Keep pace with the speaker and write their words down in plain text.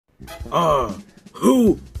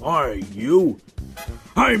Who are you?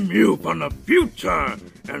 I'm you from the future,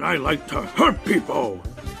 and I like to hurt people.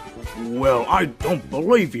 Well, I don't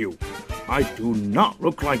believe you. I do not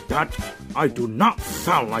look like that. I do not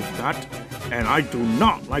sound like that. And I do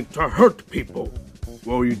not like to hurt people.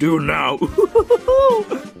 Well, you do now.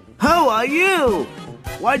 Who are you?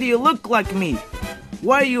 Why do you look like me?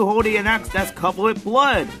 Why are you holding an axe that's covered with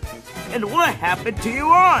blood? And what happened to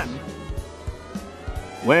your arm?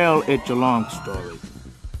 Well, it's a long story.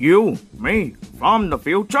 You, me, from the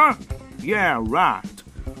future? Yeah, right.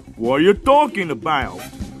 What are you talking about?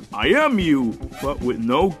 I am you, but with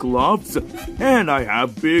no gloves, and I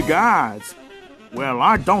have big eyes. Well,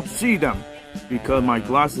 I don't see them, because my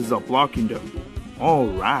glasses are blocking them. All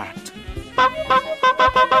right.